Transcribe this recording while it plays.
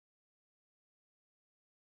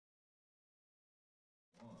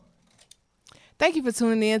Thank you for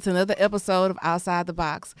tuning in to another episode of Outside the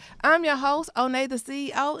Box. I'm your host, Onay the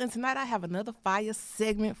CEO, and tonight I have another fire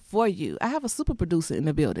segment for you. I have a super producer in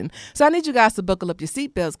the building, so I need you guys to buckle up your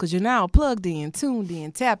seatbelts because you're now plugged in, tuned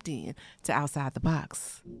in, tapped in to Outside the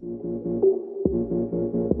Box.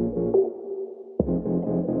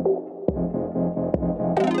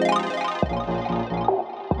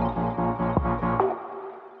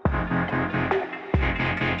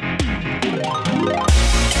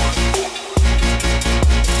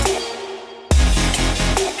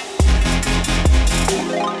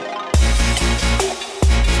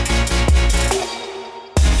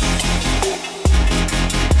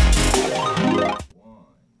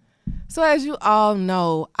 So as you all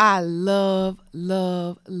know, I love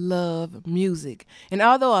music. And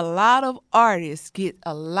although a lot of artists get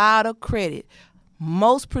a lot of credit,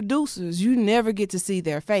 most producers, you never get to see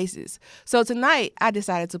their faces. So tonight, I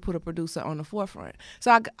decided to put a producer on the forefront.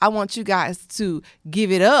 So I want you guys to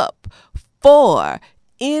give it up for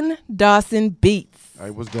N. Dawson Beats.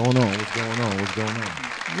 Hey, what's going on? What's going on? What's going on?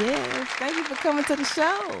 Yes, thank you for coming to the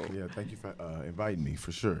show. Yeah, thank you for inviting me,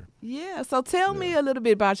 for sure. Yeah, so tell me a little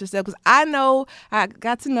bit about yourself, because I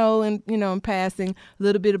got to know in passing a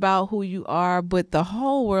little bit about who you are, but the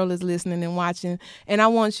whole world is listening and watching, and I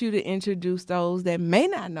want you to introduce those that may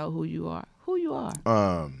not know who you are.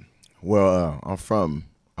 I'm from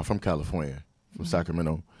California, from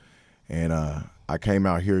Sacramento, and I came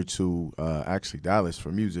out here to actually Dallas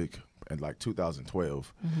for music in like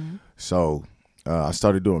 2012. Mm-hmm. So I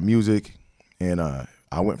started doing music, and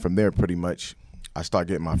I went from there pretty much. I started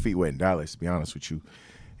getting my feet wet in Dallas, to be honest with you.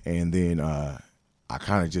 And then I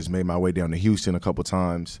kind of just made my way down to Houston a couple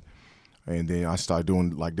times. And then I started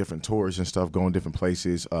doing like different tours and stuff, going different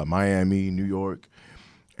places, Miami, New York.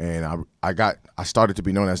 And I started to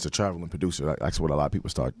be known as the traveling producer. That's what a lot of people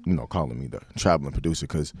start, calling me, the traveling producer,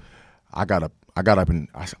 because I got up and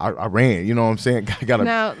I ran, you know what I'm saying?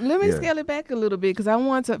 Now, let me scale it back a little bit, because I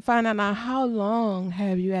want to find out now, how long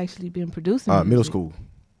have you actually been producing music? Middle school.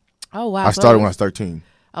 Oh, wow. I started when I was 13.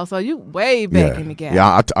 Oh, so you way back in the gap.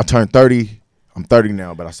 Yeah, I turned 30. I'm 30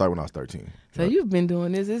 now, but I started when I was 13. So you've been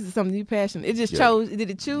doing this. This is something you passionate. It just chose. Did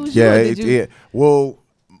it choose you? Yeah, Well,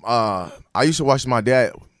 I used to watch my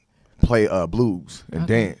dad play blues and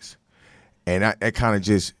dance. And that kind of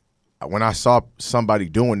just, when I saw somebody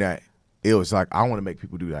doing that, it was like, I want to make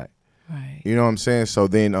people do that. Right. You know what I'm saying? So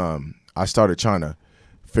then I started trying to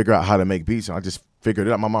figure out how to make beats, and I just figured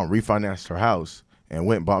it out. My mom refinanced her house and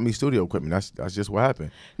went and bought me studio equipment. That's just what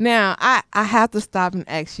happened. Now, I have to stop and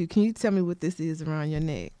ask you, can you tell me what this is around your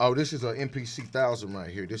neck? Oh, this is an MPC 1000 right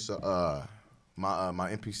here. This my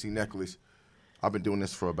MPC necklace. I've been doing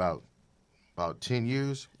this for about 10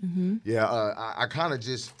 years. Mm-hmm. Yeah, I kind of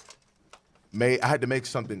just I had to make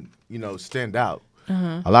something, stand out.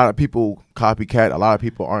 Uh-huh. A lot of people copycat. A lot of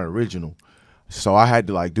people aren't original. So I had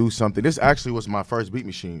to do something. This actually was my first beat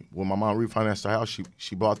machine. When my mom refinanced her house,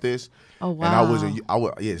 she bought this. Oh wow!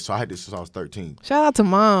 And so I had this since I was 13. Shout out to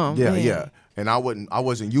mom. Yeah. And I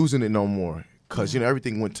wasn't using it no more because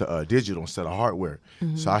everything went to digital instead of hardware.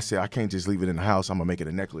 Mm-hmm. So I said I can't just leave it in the house. I'm gonna make it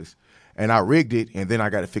a necklace, and I rigged it, and then I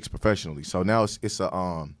got it fixed professionally. So now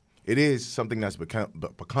it is something that's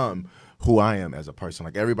become who I am as a person.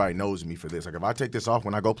 Like, everybody knows me for this. Like, if I take this off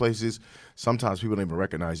when I go places, sometimes people don't even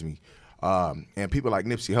recognize me. And people like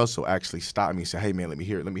Nipsey Hussle actually stop me and say, "Hey man, let me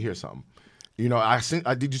hear something."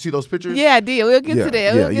 Did you see those pictures? Yeah, I did. We'll get to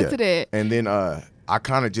that. We'll get to that. And then I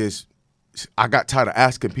kind of I got tired of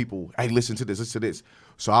asking people, "Hey, listen to this."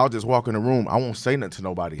 So I'll just walk in the room. I won't say nothing to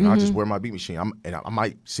nobody, and I'll just wear my beat machine. I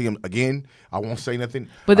might see them again. I won't say nothing.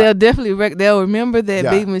 But they'll definitely they'll remember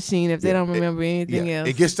that beat machine if they don't remember anything else.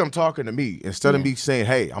 It gets them talking to me instead of me saying,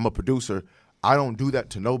 "Hey, I'm a producer." I don't do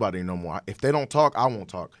that to nobody no more. If they don't talk, I won't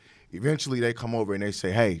talk. Eventually, they come over and they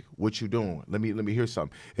say, "Hey, what you doing? Let me hear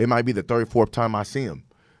something." It might be the third, fourth time I see them,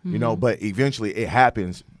 but eventually it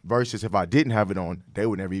happens. Versus if I didn't have it on, they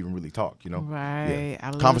would never even really talk, Right.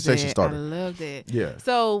 Yeah. Conversation started. I love that. Yeah.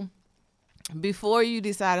 So before you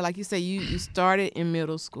decided, like you say, you started in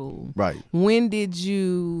middle school. Right. When did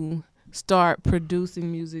you start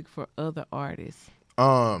producing music for other artists?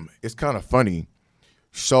 It's kind of funny.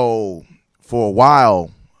 So for a while,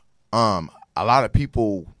 a lot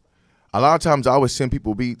of times I would send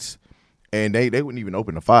people beats and they wouldn't even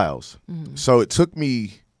open the files. Mm-hmm. So it took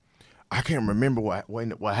me, I can't remember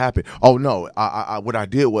what happened. Oh no, what I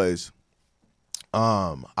did was,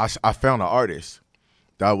 I found an artist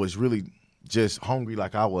that was really just hungry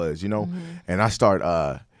like I was, and I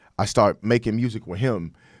start making music with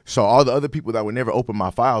him. So all the other people that would never open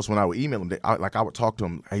my files, when I would email them, I would talk to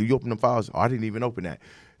them. "Hey, you open the files?" "Oh, I didn't even open that."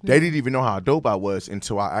 They didn't even know how dope I was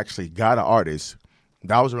until I actually got an artist.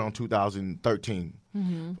 That was around 2013,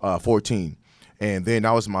 14. And then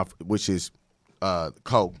that was which is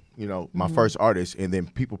Cole, you know, my first artist. And then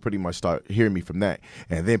people pretty much start hearing me from that.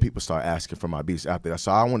 And then people start asking for my beats after that.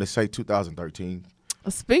 So I want to say 2013.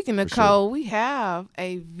 Speaking of Cole, we have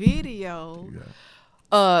a video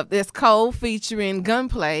that's Cole featuring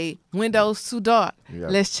Gunplay, Windows Too Dark. Yeah.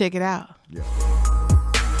 Let's check it out. Yeah.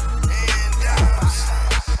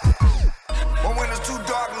 My windows too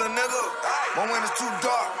dark, little nigga. My windows too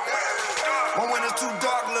dark. My windows too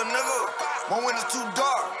dark, little nigga. My windows too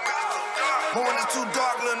dark. My windows too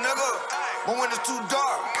dark, little nigga. My windows too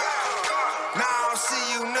dark. Now I don't see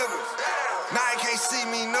you niggas. Now you can't see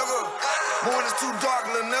me, nigga. My windows too dark,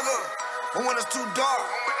 little nigga. My windows too dark.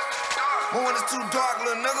 My windows too dark,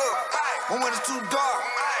 little nigga. My windows too dark.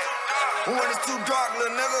 My windows too dark,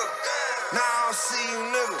 little nigga. Now I don't see you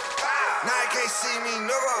niggas. Now you can't see me,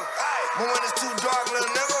 nigga. My windows too dark,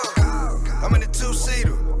 little nigga. I'm in the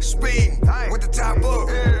two-seater, speeding with the top up,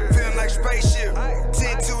 feeling like spaceship.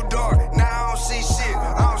 10 too dark, now I don't see shit.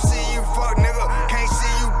 I don't see you, fuck nigga. Can't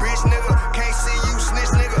see you, bitch nigga. Can't see you, snitch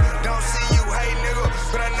nigga. Don't see you, hey nigga.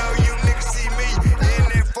 But I know you niggas see me in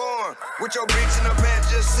that form. With your bitch in the back,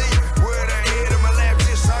 just see. With her head in my lap,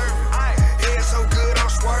 just serving. Head so good, I'm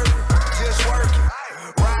swerving, just working.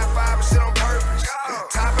 Ride 5 and shit on purpose.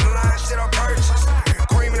 Top of the line, shit on purchase.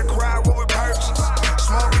 Cream in the crowd, what we purchase.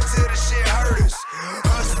 Smoking till the shit hurt us.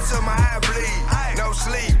 Hustle till my eye bleed. No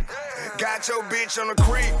sleep. Got your bitch on the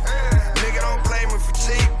creep. Nigga don't play me for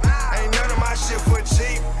cheap. Ain't none of my shit for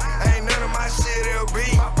cheap. Ain't none of my shit LB.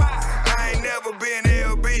 I ain't never been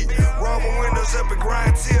LB. Roll my windows up and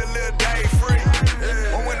grind till a little day free.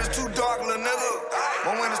 My windows too dark, little nigga.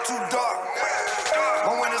 My windows too dark.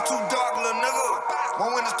 My windows too dark, little nigga.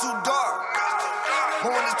 My windows too dark. My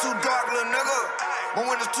windows too dark, little nigga. My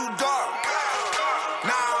windows too dark.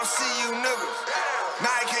 Now I don't see you niggas.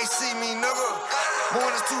 Now you can't see me, nigga. My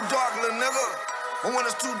windows too dark, little nigga. My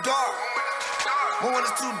windows too dark. My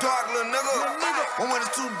windows too dark, little nigga. My windows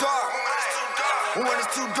too dark. My windows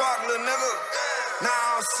too dark, little nigga. Now I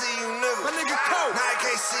don't see you nigga. My nigga Cole. Now you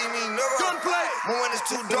can't see me, nigga. Gunplay. My windows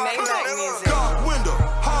too dark, little nigga. Dark window,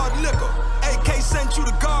 hard liquor. AK sent you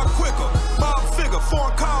to guard quicker. Mob figure,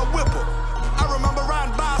 foreign car whipper. I remember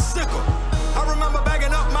riding bicycle. I remember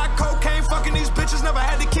bagging up my cocaine, fucking these bitches, never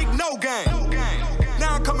had to kick no game.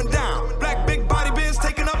 Now I'm coming down, black big body bins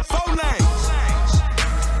taking up 4 lanes.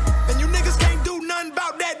 And you niggas can't do nothing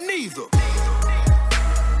about that neither.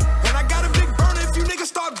 And I got a big burner if you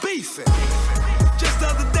niggas start beefing. Just the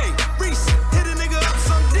other day, Reese hit a nigga up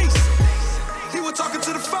some decent. He was talking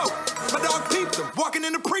to the folk, my dog peeped him, walking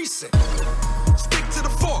in the precinct. Stick to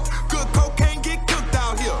the fork, good cocaine get cooked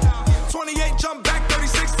out here. 28 jump back,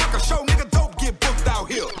 36 fuck a show, nigga dope get booked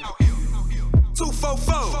out here.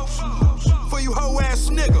 244 for you hoe ass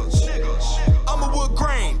niggas. I'm a wood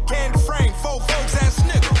grain, candy frame, 4 folks ass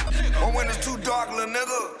nigga. My windows too dark, little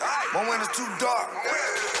nigga. My windows too dark.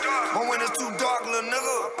 My windows too dark, little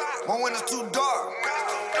nigga. My windows too dark.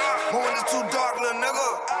 My windows too dark, little nigga.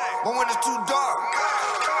 My windows too dark.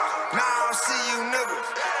 Now I don't see you niggas.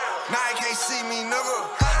 Now you can't see me, nigga.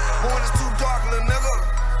 My windows too dark, little nigga.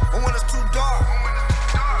 My windows too dark.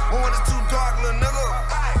 My windows too dark, little nigga.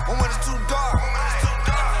 My windows too dark.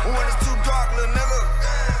 My windows too dark, little nigga.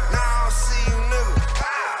 Now I don't see you nigga.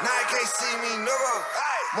 Now you can't see me, nigga.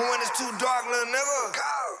 My windows too dark, little nigga.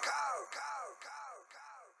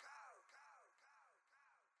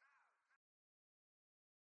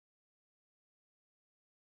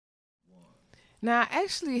 Now, I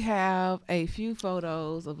actually have a few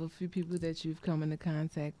photos of a few people that you've come into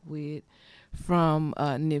contact with, from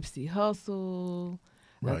Nipsey Hussle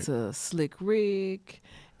to Slick Rick.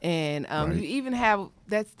 And you even have,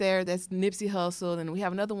 that's Nipsey Hussle. And we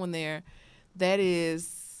have another one there that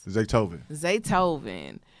is Zaytoven.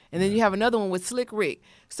 And then you have another one with Slick Rick.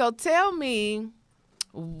 So tell me,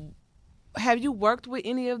 have you worked with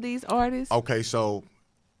any of these artists? Okay, so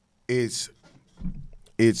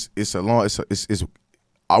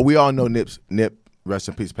we all know Nip, rest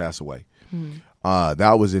in peace, passed away.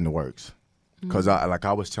 That was in the works. Because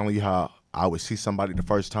I was telling you how I would see somebody the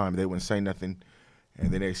first time, they wouldn't say nothing,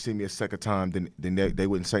 and then they see me a second time, then they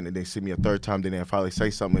wouldn't say nothing, they see me a third time, then they finally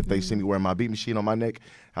say something. If they see me wearing my beat machine on my neck,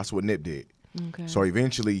 that's what Nip did. Okay. So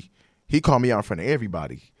eventually, he called me out in front of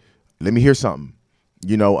everybody. Let me hear something.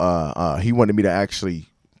 You know, he wanted me to actually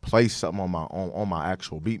play something on my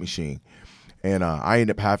actual beat machine. And I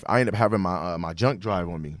ended up having my junk drive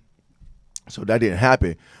on me, so that didn't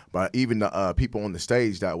happen. But even the people on the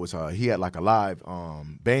stage, that was he had like a live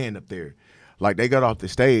band up there, like they got off the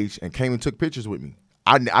stage and came and took pictures with me.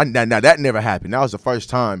 now that never happened. That was the first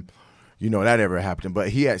time, that ever happened. But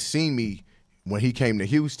he had seen me when he came to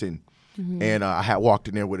Houston, and I had walked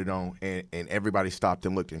in there with it on, and everybody stopped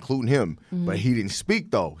and looked, including him. But he didn't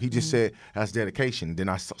speak though. He just said that's dedication. Then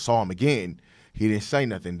I saw him again. He didn't say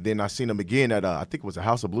nothing. Then I seen him again at I think it was the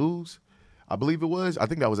House of Blues. I believe it was. I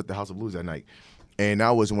think that was at the House of Blues that night. And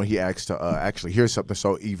that was when he asked to actually hear something.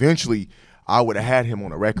 So eventually, I would have had him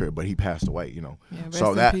on a record, but he passed away. Yeah, rest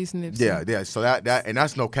so in peace, Nipsey. Yeah. So that and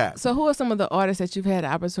that's no cap. So who are some of the artists that you've had the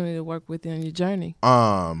opportunity to work with in your journey?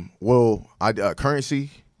 Well, I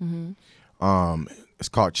Currency. It's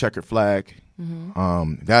called Checkered Flag.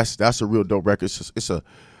 That's a real dope record. It's a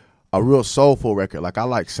real soulful record. Like I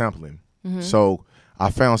like sampling, so I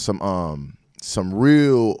found some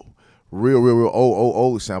real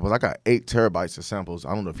old samples. I got 8 terabytes of samples.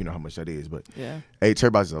 I don't know if you know how much that is, but 8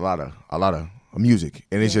 terabytes is a lot of music,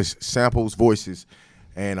 and it's just samples, voices,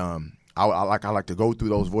 and I like to go through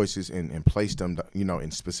those voices and place them,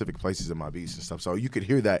 in specific places in my beats and stuff. So you could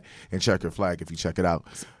hear that in Checkered Flag if you check it out.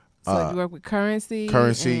 So you work with Currency.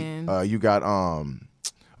 You got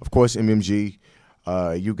of course MMG.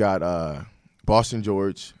 You got Boston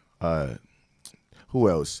George. Who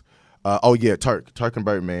else? Turk and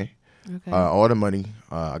Birdman. Okay. All the Money.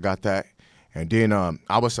 I got that. And then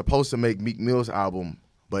I was supposed to make Meek Mill's album,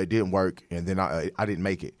 but it didn't work, and then I didn't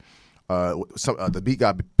make it. The beat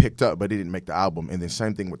got picked up, but it didn't make the album. And then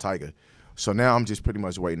same thing with Tyga. So now I'm just pretty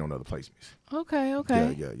much waiting on other placements. Okay.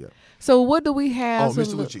 Yeah. So what do we have?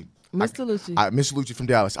 Mr. Lucci. Mr. Lucci. Mr. Lucci from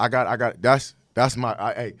Dallas. I got that's my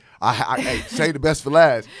I say the best for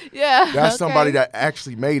last. Yeah. That's somebody that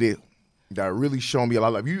actually made it, that really showed me a lot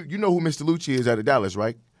of love. You know who Mr. Lucci is out of Dallas,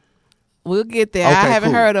 right? We'll get there. Okay, I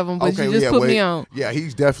haven't cool. heard of him, but you just put me on. Yeah,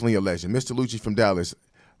 he's definitely a legend. Mr. Lucci from Dallas.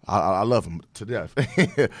 I love him to death.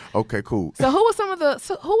 Okay, cool. So who were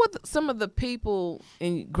some of the people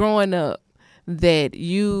in growing up that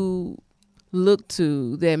you looked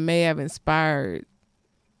to that may have inspired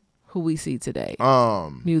who we see today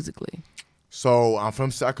musically? So I'm from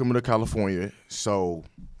Sacramento, California. So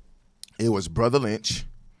it was Brother Lynch,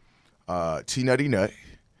 T Nutty Nut,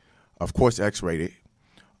 of course X-Rated,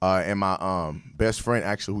 and my best friend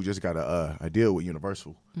actually who just got a deal with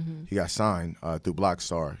Universal. He got signed through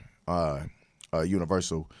Blockstar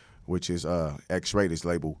Universal, which is X-Rated's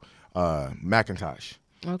label, Macintosh.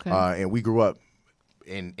 Okay. And we grew up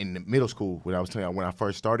in the middle school when I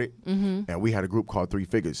first started, and we had a group called Three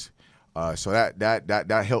Figures. So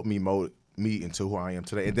that helped me mold me into who I am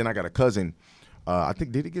today. And then I got a cousin. I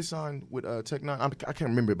think did he get signed with Tech Nine? I can't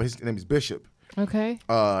remember, but his name is Bishop. Okay.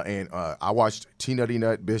 And I watched T Nutty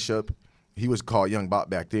Nut, Bishop. He was called Young Bop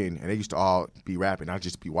back then, and they used to all be rapping. I'd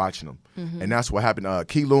just be watching them, and that's what happened.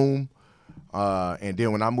 Key Loom, and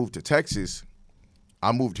then when I moved to Texas,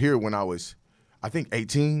 I moved here when I was, I think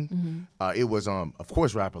 18. It was of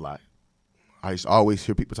course Rap a Lot. I used to always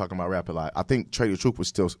hear people talking about Rap a Lot. I think Trader Truth was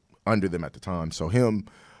still under them at the time. So him,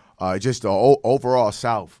 just the overall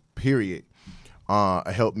South period,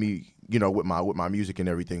 helped me, with my music and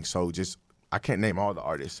everything. So just I can't name all the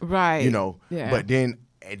artists, right? Yeah.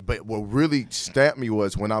 But what really stamped me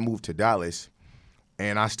was when I moved to Dallas,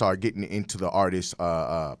 and I started getting into the artists'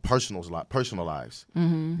 personal lives,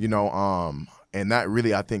 and that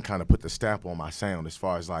really I think kind of put the stamp on my sound as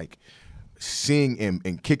far as like seeing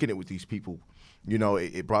and kicking it with these people.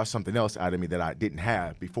 It brought something else out of me that I didn't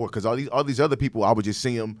have before. Because all these other people, I would just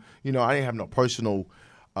see them. I didn't have no personal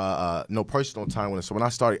time with them. So when I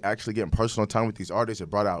started actually getting personal time with these artists, it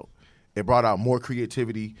brought out more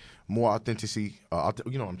creativity, more authenticity.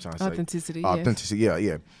 You know what I'm trying to say? Authenticity. Authenticity. Yes.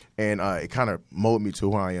 Yeah. And it kind of molded me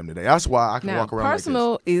to who I am today. That's why I can walk around.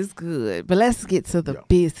 Personal like this. is good, but let's get to the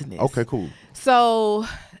business. Okay. Cool. So,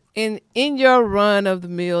 in your run of the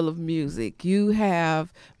mill of music, you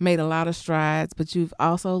have made a lot of strides, but you've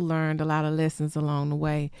also learned a lot of lessons along the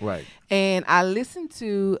way. Right. And I listened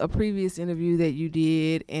to a previous interview that you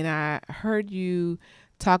did, and I heard you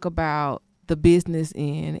talk about the business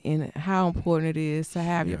end and how important it is to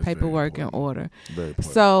have your paperwork in order. Very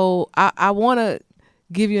important. So I want to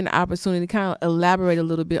give you an opportunity to kind of elaborate a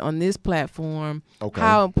little bit on this platform,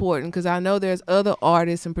 how important, because I know there's other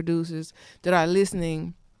artists and producers that are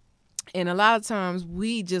listening. And a lot of times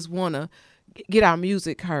we just want to get our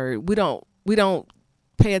music heard. We don't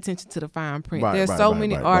pay attention to the fine print. There's so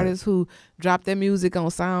many artists who drop their music on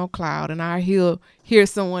SoundCloud, and I hear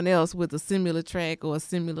someone else with a similar track or a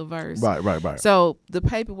similar verse. Right. So the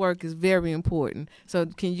paperwork is very important. So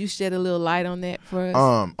can you shed a little light on that for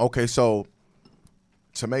us? Okay. So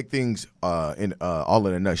to make things all in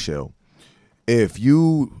a nutshell, if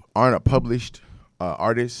you aren't a published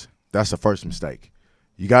artist, that's the first mistake.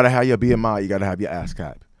 You got to have your BMI. You got to have your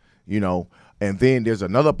ASCAP. You know, and then there's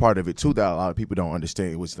another part of it too that a lot of people don't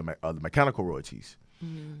understand. It was the mechanical royalties.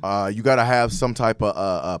 You got to have some type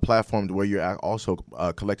of platform where you're also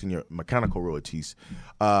collecting your mechanical royalties.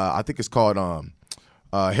 I think it's called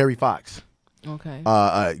Harry Fox. Okay.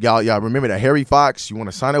 Y'all remember that Harry Fox? You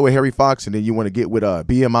want to sign up with Harry Fox, and then you want to get with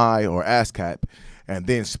BMI or ASCAP, and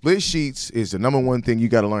then split sheets is the number one thing you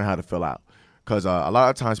got to learn how to fill out. Because a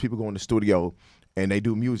lot of times people go in the studio and they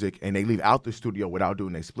do music and they leave out the studio without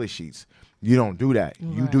doing their split sheets. You don't do that.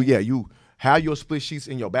 Right. You do, you have your split sheets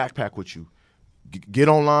in your backpack with you. Get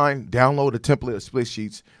online, download a template of split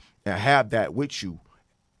sheets, and have that with you.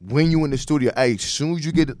 When you in the studio, hey, as soon as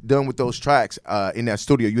you get done with those tracks in that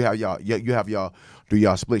studio, you have y'all do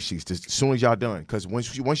y'all split sheets as soon as y'all done. Because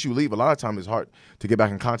once you leave, a lot of times it's hard to get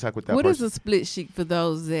back in contact with that What person. is a split sheet for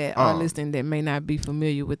those that are listening that may not be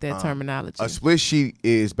familiar with that terminology? A split sheet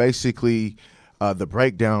is basically the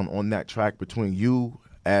breakdown on that track between you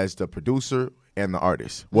as the producer and the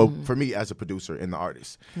artist. Well, for me as a producer and the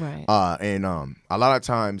artist. Right. And a lot of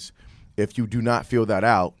times, if you do not fill that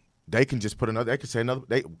out, they can just put another. They can say another.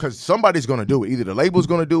 Because somebody's going to do it. Either the label's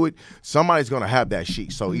going to do it. Somebody's going to have that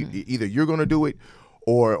sheet. So either you're going to do it,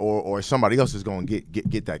 or somebody else is going to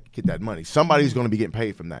get that money. Somebody's going to be getting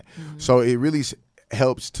paid from that. So it really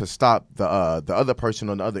helps to stop the other person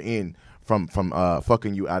on the other end from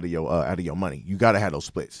fucking you out of your money. You got to have those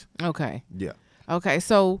splits. Okay. Yeah. Okay.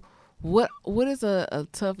 So what is a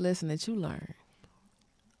tough lesson that you learned?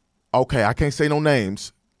 Okay, I can't say no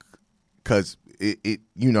names because it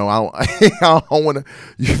you know I don't want to.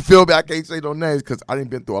 You feel me? I can't say no names because I didn't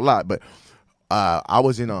been through a lot. But I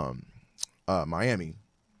was in Miami,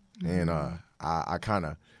 and I kind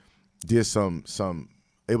of did some.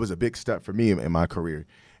 It was a big step for me in my career,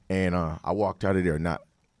 and I walked out of there not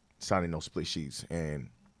signing no split sheets, and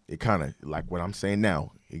it kind of like what I'm saying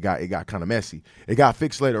now. It got kind of messy. It got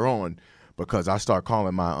fixed later on because I started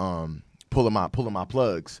calling my pulling my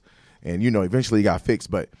plugs, and eventually it got fixed.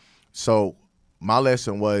 But so my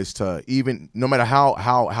lesson was to, even no matter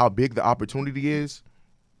how big the opportunity is,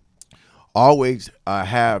 always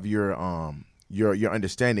have your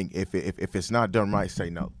understanding. If it's not done right, say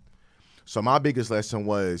no. So my biggest lesson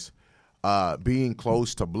was being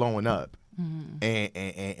close to blowing up. And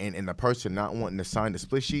the person not wanting to sign the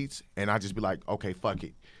split sheets, and I just be like, okay, fuck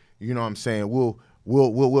it, you know what I'm saying? We'll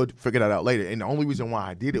figure that out later. And the only reason why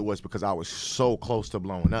I did it was because I was so close to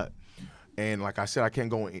blowing up. And like I said, I can't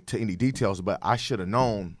go into any details, but I should have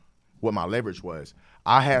known what my leverage was.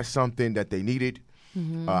 I had something that they needed.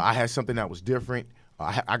 I had something that was different.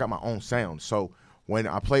 I got my own sound. So when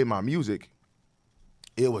I played my music,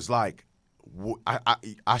 it was like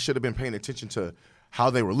I should have been paying attention to how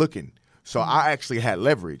they were looking. So I actually had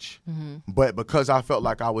leverage, but because I felt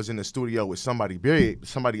like I was in the studio with somebody big,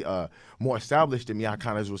 somebody more established than me, I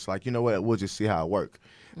kind of was like, you know what, we'll just see how it works.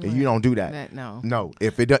 And you don't do that. No.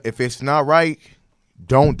 If it's not right,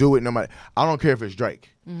 don't do it. No matter. I don't care if it's Drake.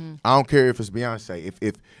 I don't care if it's Beyonce.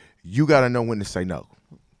 If you got to know when to say no.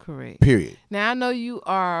 Correct. Period. Now I know you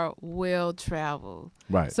are well traveled.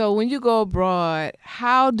 Right. So when you go abroad,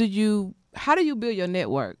 how do you build your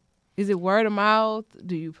network? Is it word of mouth?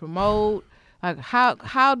 Do you promote? Like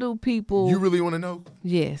how do people? You really want to know?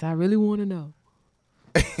 Yes, I really want to know.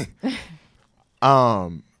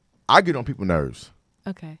 I get on people's nerves.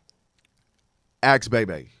 Okay. Ask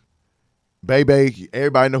Bebe. Bebe,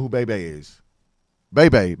 everybody know who Bebe is.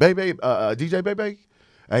 Bebe, DJ Bebe.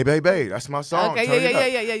 Hey, Bebe, that's my song. Okay, Turn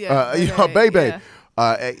yeah. Bebe.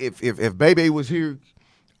 Yeah. If Bebe was here,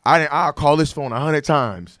 I'll call this phone 100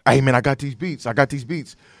 times. Hey, man, I got these beats.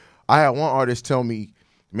 I had one artist tell me,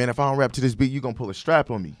 man, if I don't rap to this beat, you going to pull a strap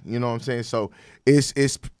on me. You know what I'm saying? So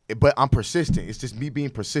but I'm persistent. It's just me being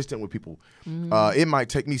persistent with people. It might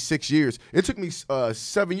take me 6 years. It took me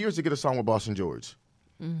 7 years to get a song with Boston George.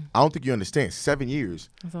 I don't think you understand. 7 years.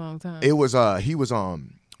 That's a long time. It was he was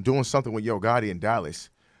doing something with Yo Gotti in Dallas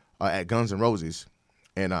at Guns N' Roses,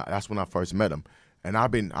 and that's when I first met him. And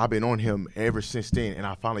I've been on him ever since then. And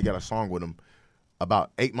I finally got a song with him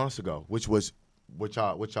about 8 months ago, which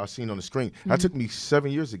y'all seen on the screen. That took me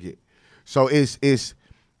 7 years to get. So it's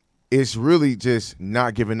really just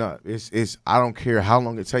not giving up. It's I don't care how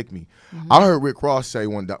long it take me. I heard Rick Ross say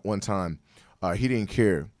one time he didn't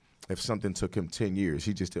care if something took him 10 years.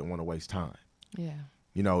 He just didn't want to waste time. Yeah.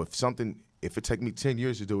 If it take me 10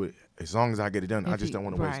 years to do it, as long as I get it done, I just don't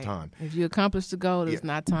want to waste time. If you accomplish the goal, it's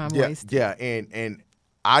not time wasted. Yeah, and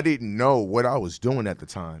I didn't know what I was doing at the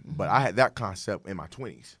time, but I had that concept in my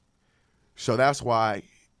 20s. So that's why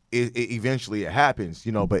it eventually it happens,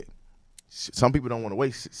 but some people don't want to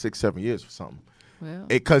wait 6-7 years for something. Well.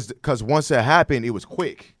 Because once it happened, it was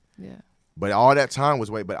quick. Yeah. But all that time was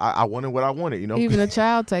wait. But I wanted what I wanted, you know. Even a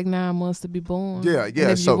child take 9 months to be born. Yeah. And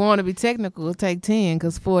if so, you want to be technical, it'll take 10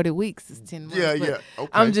 because 40 weeks is 10 months. Yeah. But Okay.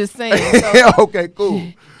 I'm just saying. So Okay. Cool.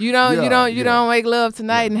 you don't make love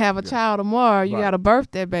tonight and have a child tomorrow. You Right. got to birth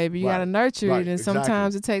that baby. You got to nurture Right. it, and Exactly.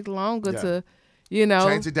 sometimes it takes longer Yeah. to, you know.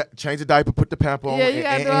 Change the diaper, put the pamper on. Yeah, you got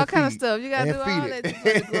to and, do all and kind of feed. stuff. You got to And do all feed that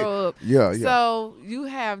it. to grow up. Yeah. So you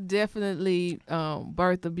have definitely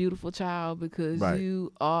birthed a beautiful child because Right.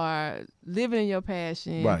 you are living in your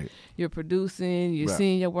passion. Right. You're producing. You're Right.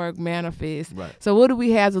 seeing your work manifest. Right. So what do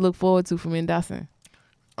we have to look forward to from Endossing?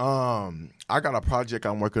 I got a project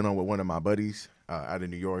I'm working on with one of my buddies out of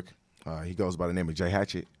New York. He goes by the name of Jay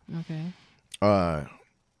Hatchett. Okay.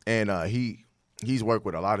 And he's worked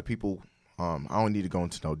with a lot of people. I don't need to go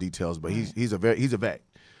into no details, but he's a vet.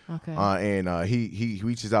 Okay. And he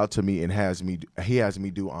reaches out to me and has me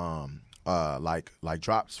do like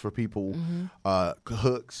drops for people,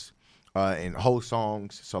 hooks, and whole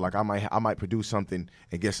songs. So like I might produce something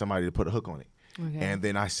and get somebody to put a hook on it. Okay. And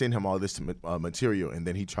then I send him all this material, and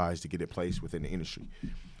then he tries to get it placed within the industry.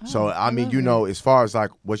 So I mean, you know, as far as like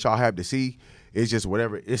what y'all have to see, it's just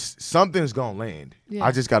whatever. It's something's gonna land. Yeah.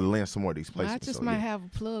 I just got to land some more of these Well, places. I just so, might yeah. have a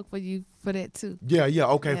plug for you for that too. Yeah.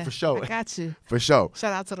 Okay, Yeah, for sure. I got you. For sure.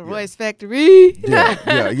 Shout out to the Royce Factory. Yeah.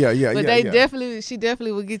 But they yeah. she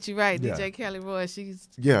definitely will get you right. Yeah. DJ Kelly Royce, she's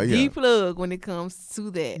Yeah. the plug when it comes to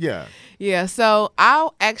that. Yeah. Yeah, so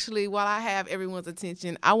I'll actually, while I have everyone's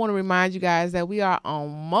attention, I want to remind you guys that we are on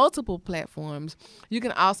multiple platforms. You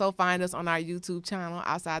can also find us on our YouTube channel,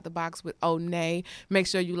 Outside the Box with Onay. Make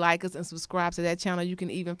sure you like us and subscribe to that channel. You can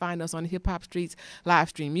even find us on the Hip Hop Streets live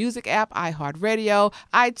stream music app, iHeartRadio,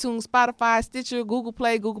 iTunes, Spotify, Stitcher, Google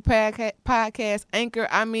Play, Google Podcast, Anchor.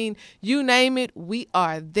 I mean, you name it, we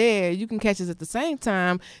are there. You can catch us at the same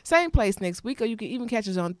time, same place next week, or you can even catch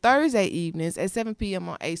us on Thursday evenings at 7 p.m.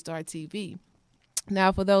 on A-Star TV.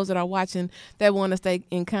 Now, for those that are watching that want to stay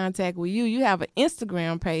in contact with you, you have an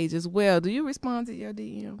Instagram page as well. Do you respond to your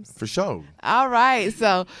DMs? For sure. All right.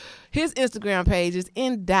 So his Instagram page is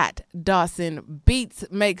in.Dawson Beats.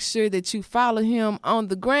 Make sure that you follow him on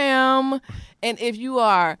the gram. And if you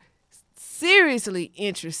are seriously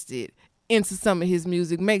interested into some of his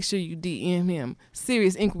music, make sure you DM him.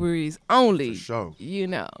 Serious inquiries only. For sure. You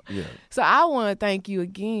know. Yeah. So I want to thank you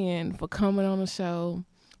again for coming on the show,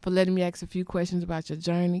 for letting me ask a few questions about your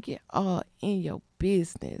journey. Get all in your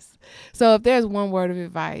business. So if there's one word of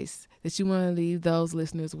advice that you want to leave those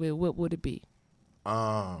listeners with, what would it be?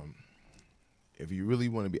 If you really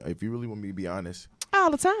want me to be honest, All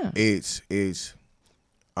the time. it's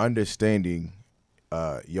understanding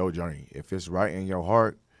your journey. If it's right in your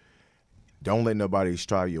heart, don't let nobody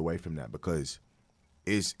strive you away from that, because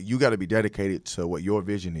you got to be dedicated to what your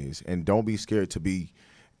vision is, and don't be scared to be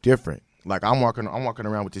different. Like I'm walking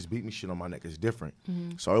around with this beat me shit on my neck. It's different.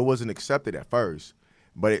 Mm-hmm. So it wasn't accepted at first,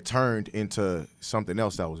 but it turned into something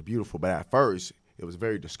else that was beautiful. But at first, it was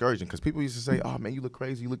very discouraging because people used to say, "Oh man, you look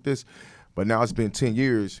crazy, you look this." But now it's been 10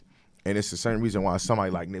 years, and it's the same reason why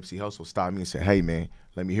somebody like Nipsey Hussle stopped me and said, "Hey man,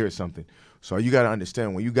 let me hear something." So you got to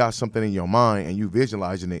understand, when you got something in your mind and you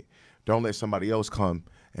visualizing it, don't let somebody else come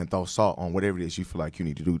and throw salt on whatever it is you feel like you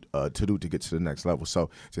need to do to get to the next level. So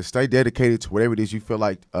just stay dedicated to whatever it is you feel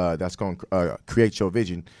like that's going to create your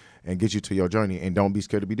vision and get you to your journey, and don't be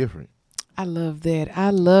scared to be different. I love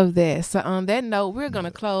that. So on that note, we're going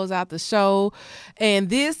to close out the show. And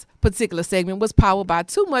this particular segment was powered by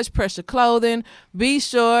Too Much Pressure Clothing. Be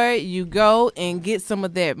sure you go and get some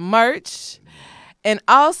of that merch. And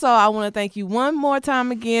also, I want to thank you one more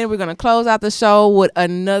time again. We're going to close out the show with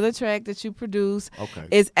another track that you produced. Okay.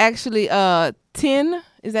 It's actually 10.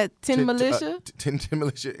 Is that 10 Militia? 10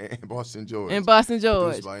 Militia and Boston George. In Boston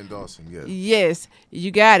George. Produced by Dawson, yes. Yes,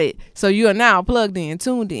 you got it. So you are now plugged in,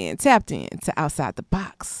 tuned in, tapped in to Outside the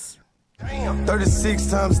Box. 36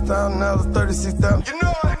 times $1,000, 36,000. You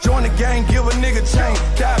know it. Join the gang, give a nigga chain.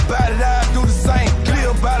 Die by it, I do the same.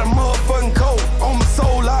 Clear by the motherfucking code. On my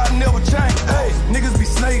soul, I never change. Hey, niggas be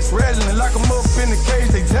snakes, rattling like I'm up in the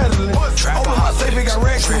cage, they tattling. Open my safe, they got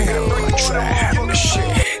racks in it.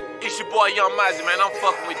 It's your boy Young Mozzie, man. I'm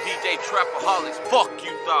fucking with DJ Trapaholics. Fuck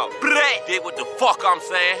you, dog. Dig what the fuck I'm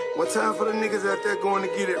saying? One time for the niggas out there going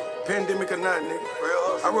to get it, pandemic or not, nigga.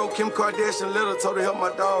 I wrote Kim Kardashian a letter, told her to help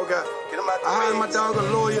my dog out. I hired my dog a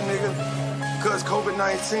lawyer, nigga, cause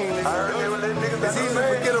COVID-19, nigga. It's easy to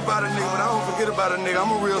forget about a nigga, but I don't forget about a nigga.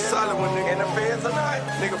 I'm a real solid one, nigga. And the fans are not.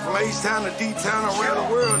 Nigga, from H-Town to D-Town around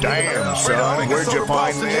the world, nigga. Damn, son, where'd you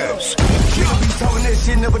find this? Nigga be talking that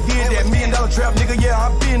shit, never did that. $1 million trap, nigga, yeah,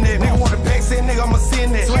 I been there. Nigga want the pack, say nigga, I'ma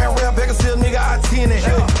send that. Slam around, back and still, nigga, I 10 that.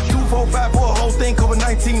 4-5 for a whole thing,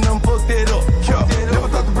 COVID-19, I'm fucked that up. Never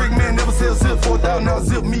thought the brick man never sell zip 4,000, now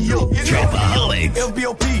zip me up. Trapaholics.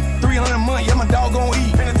 FBOP, 300 a month, yeah, my dog gon'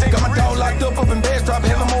 eat. Got my dog locked up in Bastrop,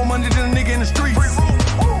 having more money than a nigga in the streets.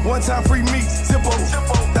 One time free meat, Zippo,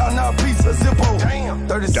 $1,000 piece, a Zippo.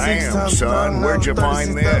 36 Damn, times son, where'd you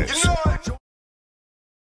find this?